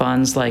 debt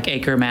funds like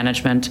Acre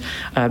Management,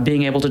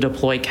 being able to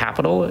deploy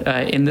capital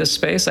in this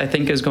space, I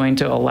think is going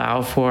to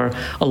allow for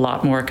a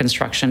lot more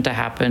construction to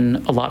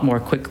happen a lot more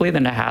quickly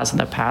than it has in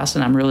the past,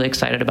 and I'm really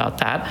excited about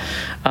that.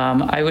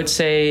 I would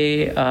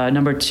say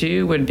number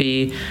two would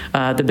be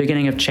the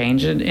beginning of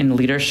change in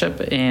leadership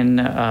in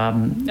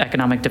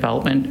economic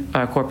development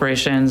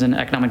corporations and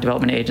economic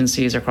development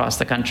agencies across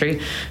the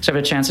country. So I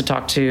have a chance to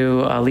talk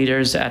to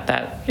leaders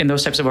in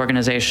those types of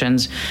organizations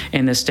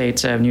in the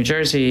states of New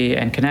Jersey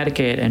and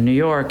Connecticut and New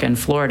York and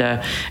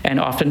Florida, and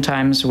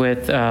oftentimes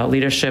with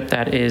leadership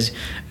that is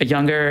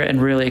younger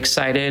and really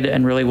excited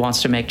and really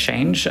wants to make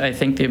change. I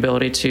think the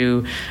ability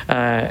to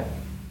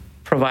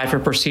provide for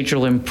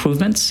procedural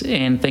improvements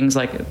in things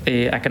like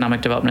the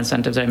economic development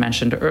incentives I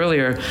mentioned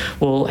earlier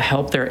will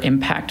help their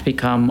impact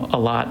become a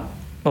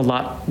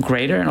lot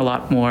greater and a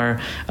lot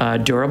more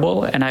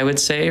durable. And I would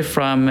say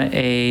from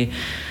a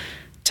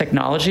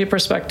technology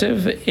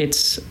perspective,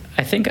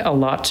 I think a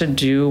lot to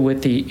do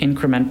with the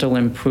incremental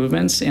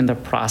improvements in the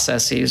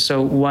processes.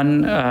 So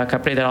one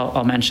company that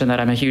I'll mention that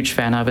I'm a huge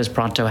fan of is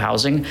Pronto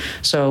Housing.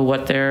 So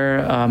what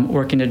they're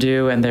working to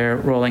do, and they're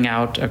rolling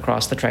out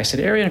across the Tri-State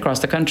area and across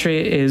the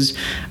country, is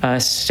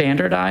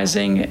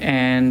standardizing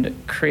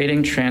and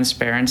creating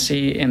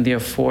transparency in the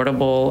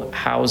affordable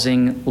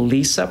housing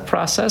lease-up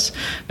process.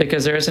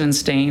 Because there is an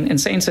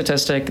insane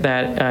statistic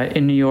that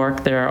in New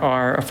York there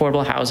are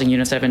affordable housing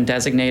units that have been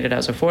designated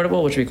as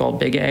affordable, which we call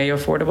Big A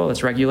affordable.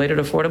 It's regulated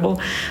affordable,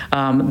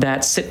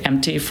 that sit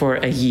empty for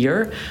a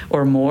year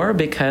or more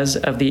because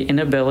of the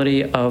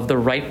inability of the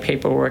right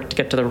paperwork to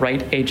get to the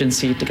right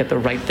agency to get the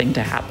right thing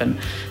to happen.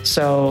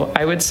 So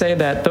I would say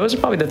that those are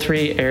probably the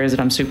three areas that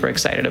I'm super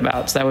excited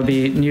about. So that would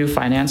be new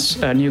finance,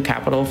 new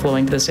capital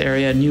flowing to this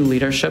area, new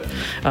leadership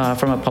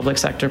from a public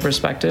sector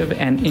perspective,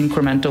 and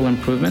incremental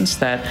improvements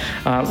that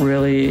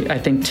really, I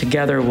think,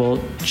 together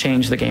will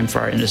change the game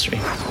for our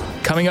industry.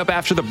 Coming up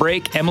after the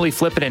break, Emily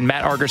Flippen and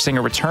Matt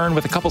Argersinger return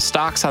with a couple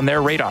stocks on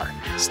their radar.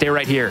 Stay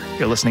right here.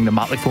 You're listening to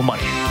Motley Fool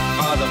Money.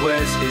 Father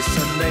wears his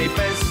Sunday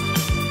best.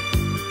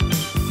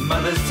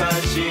 Mother's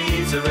tired, she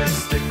needs a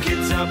rest. The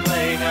kids are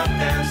playing up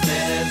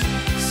downstairs.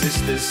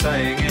 Sister's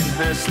sighing in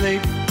her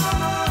sleep.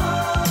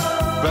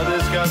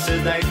 Brother's got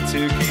a date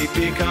to keep,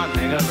 he can't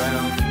hang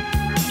around.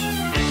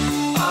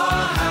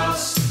 Our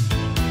house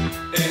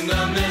in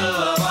the middle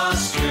of our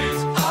street.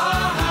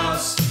 Our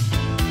house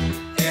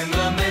in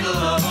the middle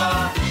of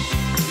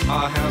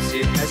our house,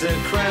 it has a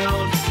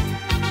crowd.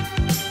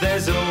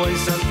 There's always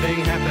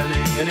something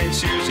happening and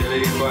it's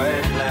usually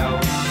quite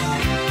loud.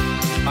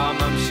 Our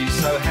mum, she's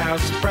so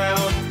house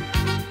proud.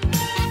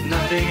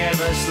 Nothing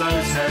ever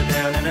slows her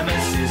down and a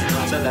mess is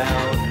not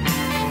allowed.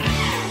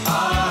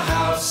 Our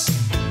house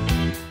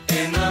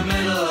in the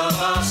middle of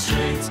our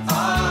street.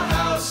 Our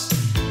house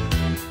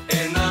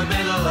in the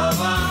middle of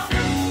our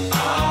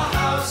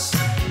house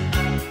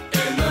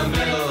in the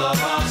middle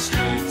of our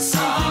street.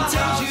 Something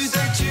tells you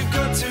that you've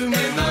got to move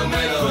in the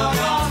middle of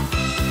our.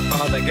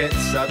 Father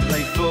gets up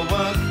late for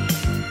work.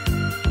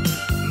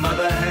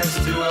 Mother has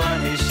to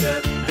iron his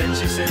shirt. Then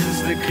she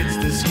sends the kids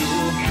to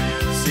school.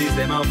 Sees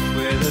them off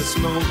with a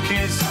small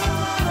kiss.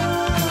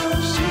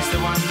 She's the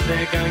one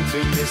they're going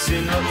to miss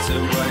in lots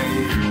of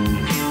ways.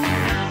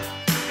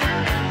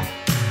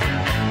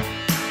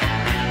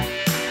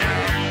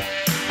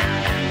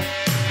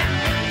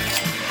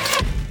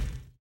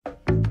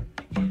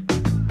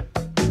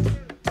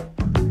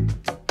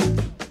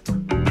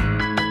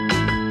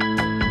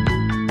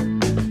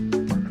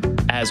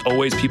 As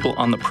always, people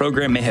on the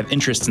program may have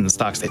interest in the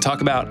stocks they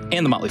talk about,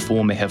 and the Motley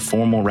Fool may have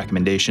formal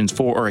recommendations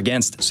for or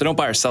against, so don't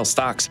buy or sell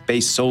stocks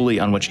based solely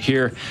on what you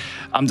hear.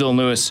 I'm Dylan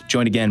Lewis,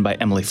 joined again by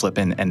Emily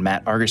Flippen and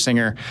Matt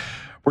Argersinger.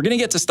 We're going to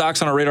get to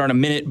stocks on our radar in a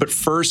minute, but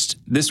first,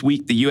 this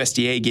week, the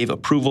USDA gave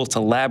approval to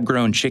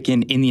lab-grown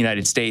chicken in the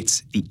United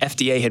States. The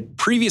FDA had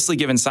previously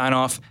given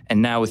sign-off,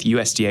 and now with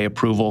USDA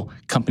approval,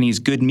 companies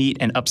Good Meat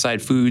and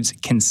Upside Foods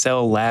can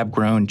sell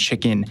lab-grown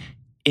chicken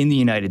in the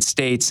United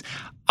States.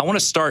 I want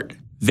to start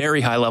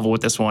very high level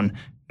with this one.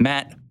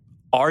 Matt,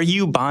 are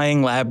you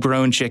buying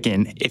lab-grown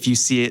chicken if you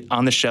see it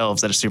on the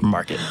shelves at a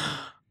supermarket?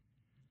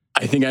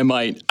 I think I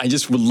might. I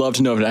just would love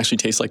to know if it actually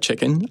tastes like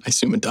chicken. I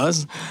assume it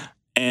does.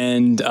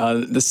 And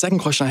the second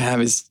question I have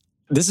is,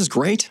 this is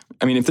great.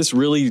 I mean, if this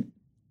really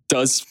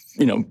does,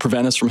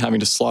 prevent us from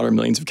having to slaughter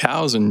millions of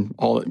cows and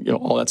all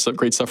that stuff,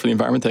 great stuff for the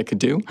environment that it could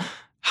do,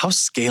 how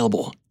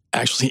scalable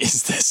actually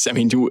is this? I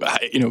mean, do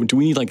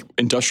we need like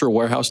industrial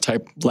warehouse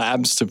type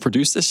labs to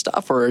produce this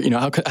stuff, or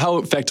how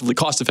effectively,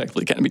 cost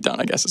effectively can it be done?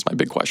 I guess is my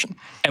big question.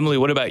 Emily,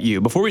 what about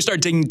you? Before we start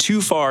digging too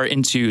far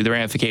into the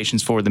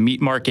ramifications for the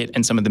meat market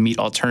and some of the meat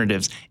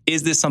alternatives,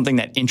 is this something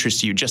that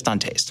interests you just on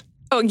taste?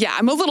 Oh, yeah,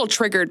 I'm a little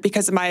triggered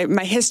because of my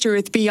history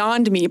with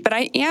Beyond Meat, but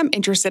I am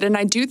interested, and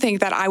I do think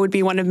that I would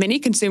be one of many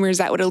consumers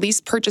that would at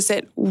least purchase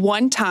it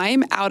one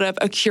time out of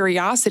a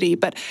curiosity,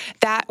 but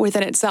that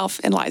within itself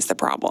lies the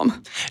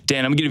problem.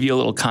 Dan, I'm going to give you a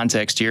little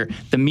context here.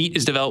 The meat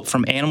is developed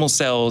from animal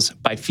cells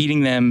by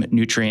feeding them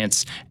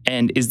nutrients,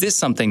 and is this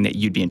something that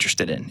you'd be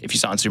interested in if you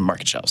saw on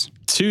supermarket shelves?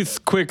 Two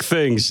quick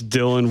things,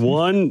 Dylan.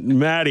 One,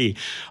 Maddie,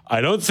 I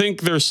don't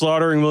think they're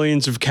slaughtering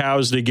millions of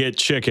cows to get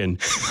chicken.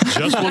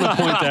 Just want to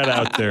point that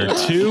out there.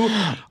 Two,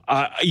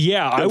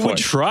 I would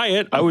try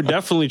it. I would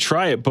definitely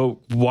try it. But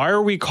why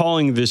are we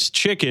calling this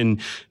chicken?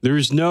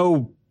 There's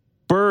no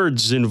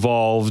birds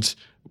involved.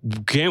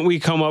 Can't we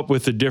come up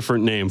with a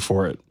different name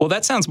for it? Well,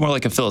 that sounds more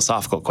like a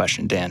philosophical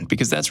question, Dan,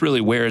 because that's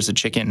really where is a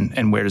chicken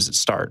and where does it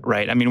start,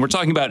 right? I mean, we're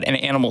talking about an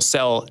animal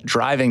cell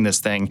driving this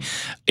thing.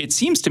 It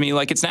seems to me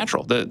like it's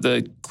natural.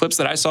 The clips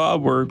that I saw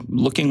were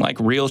looking like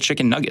real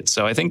chicken nuggets.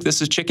 So I think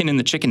this is chicken in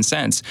the chicken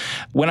sense.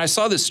 When I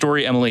saw this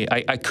story, Emily,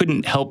 I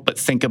couldn't help but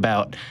think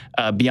about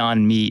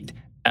Beyond Meat.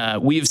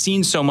 We have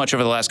seen so much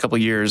over the last couple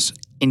of years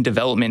in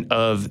development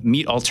of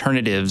meat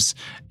alternatives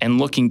and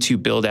looking to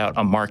build out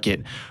a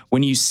market.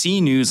 When you see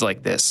news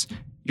like this,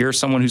 You're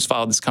someone who's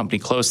followed this company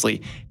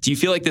closely. Do you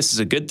feel like this is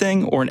a good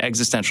thing or an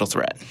existential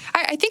threat?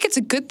 I think it's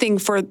a good thing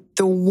for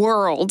the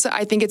world.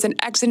 I think it's an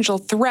existential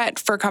threat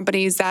for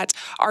companies that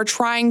are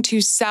trying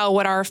to sell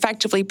what are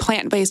effectively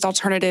plant-based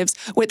alternatives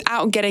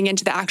without getting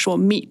into the actual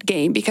meat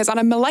game. Because on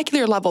a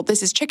molecular level,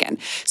 this is chicken.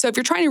 So if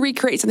you're trying to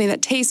recreate something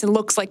that tastes and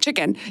looks like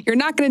chicken, you're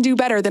not going to do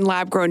better than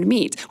lab-grown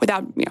meat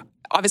without,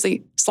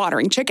 obviously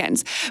slaughtering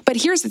chickens. But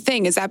here's the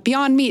thing is that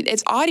Beyond Meat,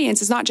 its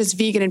audience is not just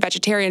vegan and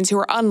vegetarians who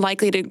are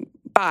unlikely to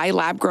buy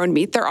lab-grown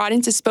meat. Their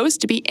audience is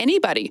supposed to be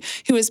anybody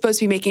who is supposed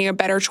to be making a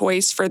better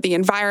choice for the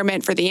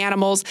environment, for the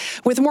animals.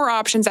 With more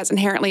options, that's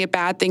inherently a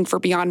bad thing for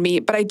Beyond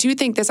Meat. But I do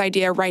think this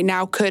idea right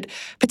now could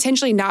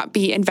potentially not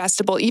be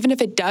investable, even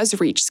if it does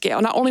reach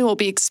scale. Not only will it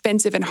be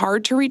expensive and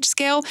hard to reach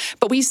scale,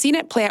 but we've seen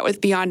it play out with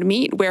Beyond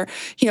Meat, where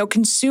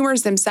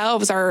consumers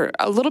themselves are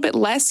a little bit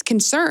less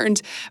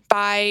concerned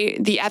by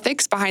the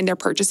ethics behind their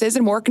purchases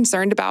and more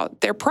concerned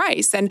about their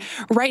price. And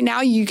right now,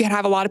 you can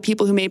have a lot of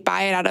people who may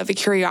buy it out of a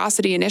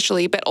curiosity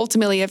initially, but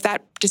ultimately, if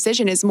that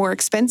decision is more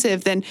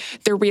expensive than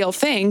the real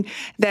thing,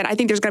 then I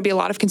think there's going to be a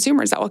lot of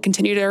consumers that will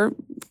continue their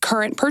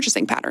current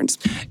purchasing patterns.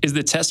 Is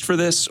the test for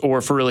this,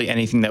 or for really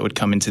anything that would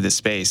come into this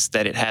space,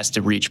 that it has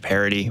to reach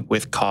parity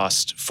with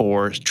cost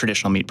for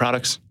traditional meat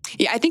products?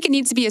 Yeah, I think it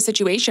needs to be a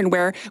situation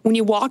where when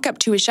you walk up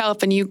to a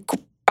shelf and you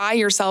buy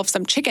yourself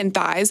some chicken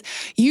thighs,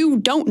 you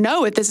don't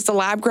know if this is a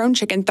lab-grown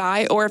chicken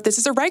thigh or if this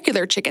is a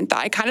regular chicken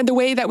thigh, kind of the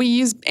way that we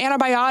use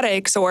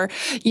antibiotics or,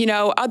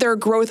 other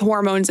growth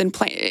hormones and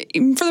for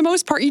the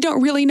most part, you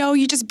don't really know.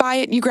 You just buy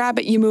it, you grab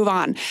it, you move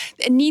on.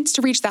 It needs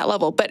to reach that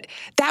level. But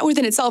that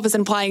within itself is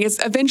implying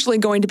it's eventually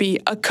going to be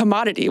a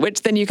commodity,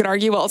 which then you could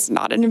argue, well, it's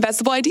not an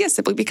investable idea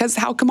simply because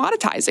how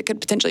commoditized it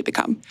could potentially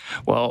become.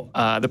 Well,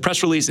 the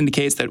press release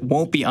indicates that it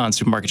won't be on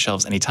supermarket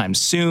shelves anytime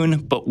soon,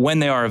 but when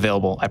they are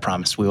available, I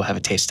promise we will have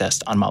a taste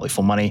test on Motley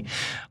Fool Money.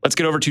 Let's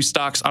get over to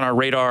stocks on our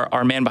radar.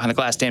 Our man behind the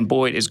glass, Dan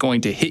Boyd, is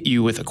going to hit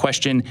you with a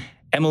question.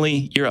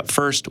 Emily, you're up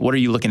first. What are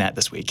you looking at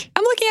this week?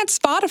 I'm looking at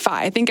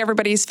Spotify. I think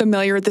everybody's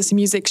familiar with this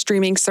music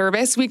streaming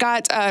service. We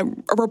got a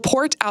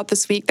report out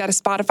this week that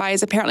Spotify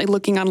is apparently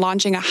looking on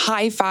launching a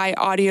hi-fi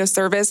audio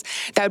service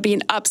that would be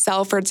an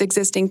upsell for its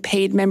existing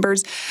paid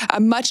members. A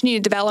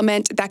much-needed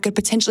development that could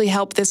potentially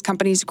help this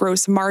company's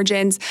gross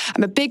margins.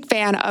 I'm a big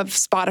fan of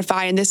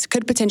Spotify, and this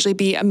could potentially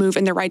be a move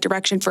in the right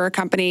direction for a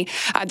company.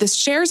 The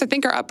shares, I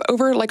think, are up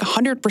over like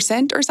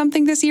 100% or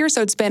something this year,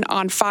 so it's been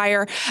on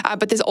fire.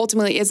 But this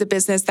ultimately is a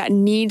business that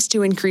needs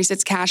to increase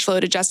its cash flow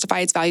to justify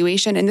its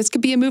valuation, and this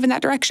could be a move in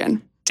that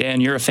direction. Dan,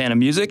 you're a fan of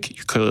music.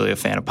 You're clearly a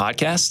fan of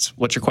podcasts.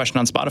 What's your question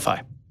on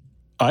Spotify?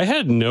 I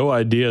had no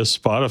idea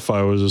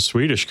Spotify was a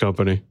Swedish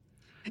company.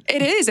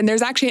 It is, and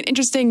there's actually an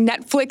interesting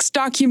Netflix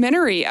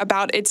documentary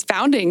about its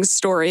founding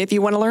story if you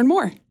want to learn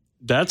more.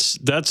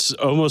 That's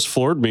almost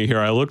floored me here.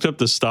 I looked up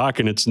the stock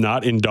and it's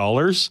not in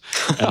dollars.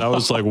 And I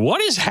was like,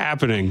 what is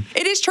happening?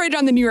 It is traded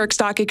on the New York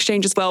Stock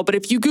Exchange as well. But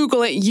if you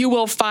Google it, you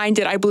will find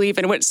it, I believe,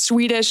 in what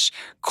Swedish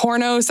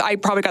Kronos. I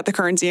probably got the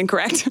currency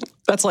incorrect.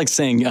 That's like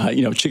saying,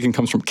 chicken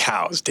comes from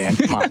cows, Dan.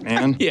 Come on,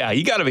 man. Yeah,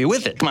 you got to be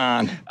with it. Come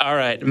on. All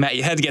right, Matt,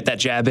 you had to get that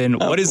jab in.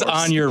 What is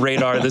on your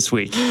radar this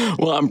week?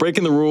 Well, I'm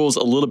breaking the rules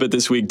a little bit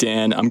this week,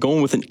 Dan. I'm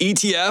going with an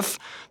ETF,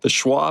 the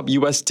Schwab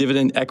U.S.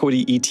 Dividend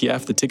Equity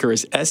ETF. The ticker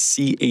is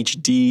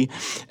SCHD.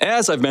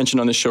 As I've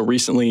mentioned on this show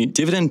recently,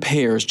 dividend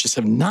payers just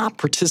have not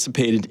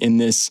participated in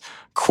this,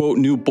 quote,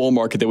 new bull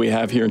market that we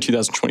have here in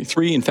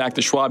 2023. In fact,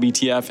 the Schwab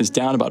ETF is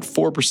down about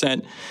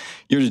 4%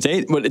 year to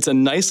date, but it's a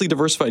nicely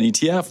diversified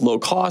ETF, low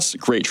cost,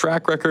 great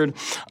track record.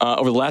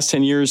 Over the last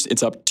 10 years,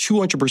 it's up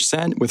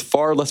 200% with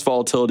far less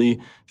volatility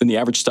than the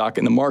average stock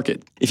in the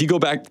market. If you go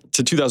back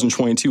to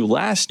 2022,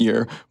 last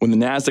year, when the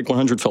NASDAQ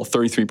 100 fell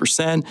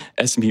 33%,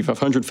 S&P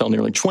 500 fell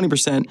nearly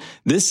 20%,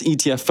 this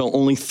ETF fell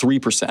only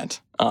 3%.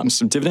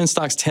 So dividend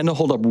stocks tend to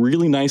hold up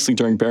really nicely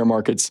during bear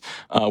markets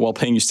while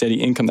paying you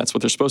steady income. That's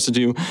what they're supposed to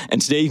do.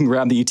 And today you can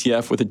grab the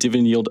ETF with a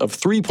dividend yield of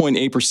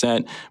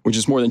 3.8%, which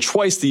is more than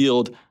twice the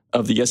yield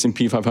of the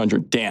S&P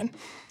 500.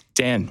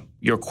 Dan,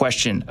 your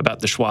question about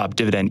the Schwab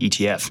Dividend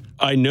ETF.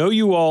 I know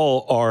you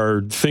all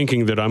are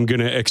thinking that I'm going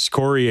to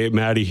excoriate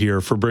Maddie here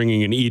for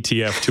bringing an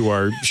ETF to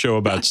our show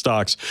about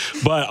stocks,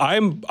 but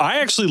I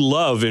actually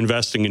love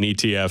investing in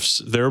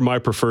ETFs. They're my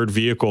preferred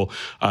vehicle,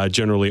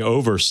 generally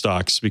over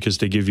stocks, because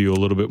they give you a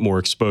little bit more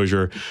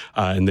exposure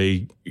and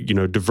they,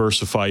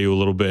 diversify you a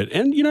little bit.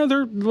 And,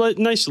 they're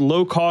nice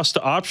low cost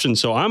options.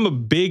 So I'm a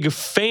big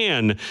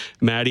fan,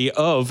 Maddie,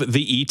 of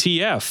the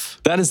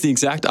ETF. That is the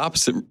exact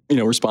opposite,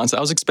 response I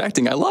was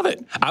expecting. I love it.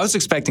 I was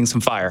expecting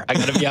some fire. I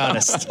got to be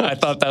honest. I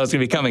thought that was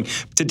going to be coming.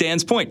 To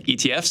Dan's point,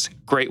 ETFs,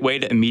 great way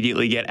to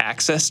immediately get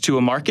access to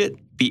a market,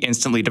 be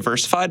instantly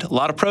diversified. A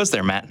lot of pros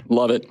there, Matt.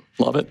 Love it.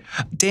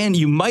 Dan,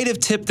 you might have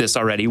tipped this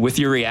already with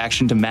your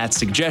reaction to Matt's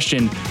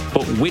suggestion,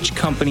 but which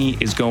company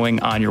is going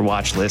on your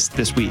watch list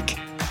this week?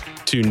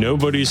 To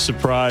nobody's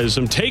surprise,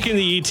 I'm taking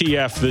the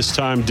ETF this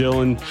time,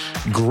 Dylan.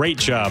 Great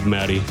job,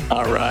 Maddie.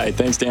 All right.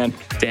 Thanks, Dan.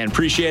 Dan,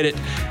 appreciate it.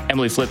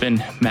 Emily Flippen,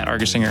 Matt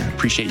Argersinger,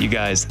 appreciate you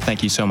guys.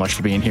 Thank you so much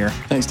for being here.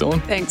 Thanks,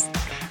 Dylan. Thanks.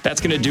 That's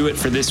going to do it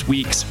for this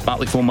week's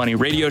Motley Fool Money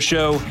radio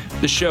show.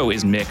 The show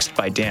is mixed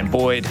by Dan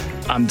Boyd.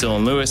 I'm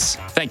Dylan Lewis.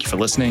 Thank you for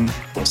listening.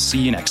 We'll see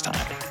you next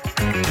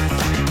time.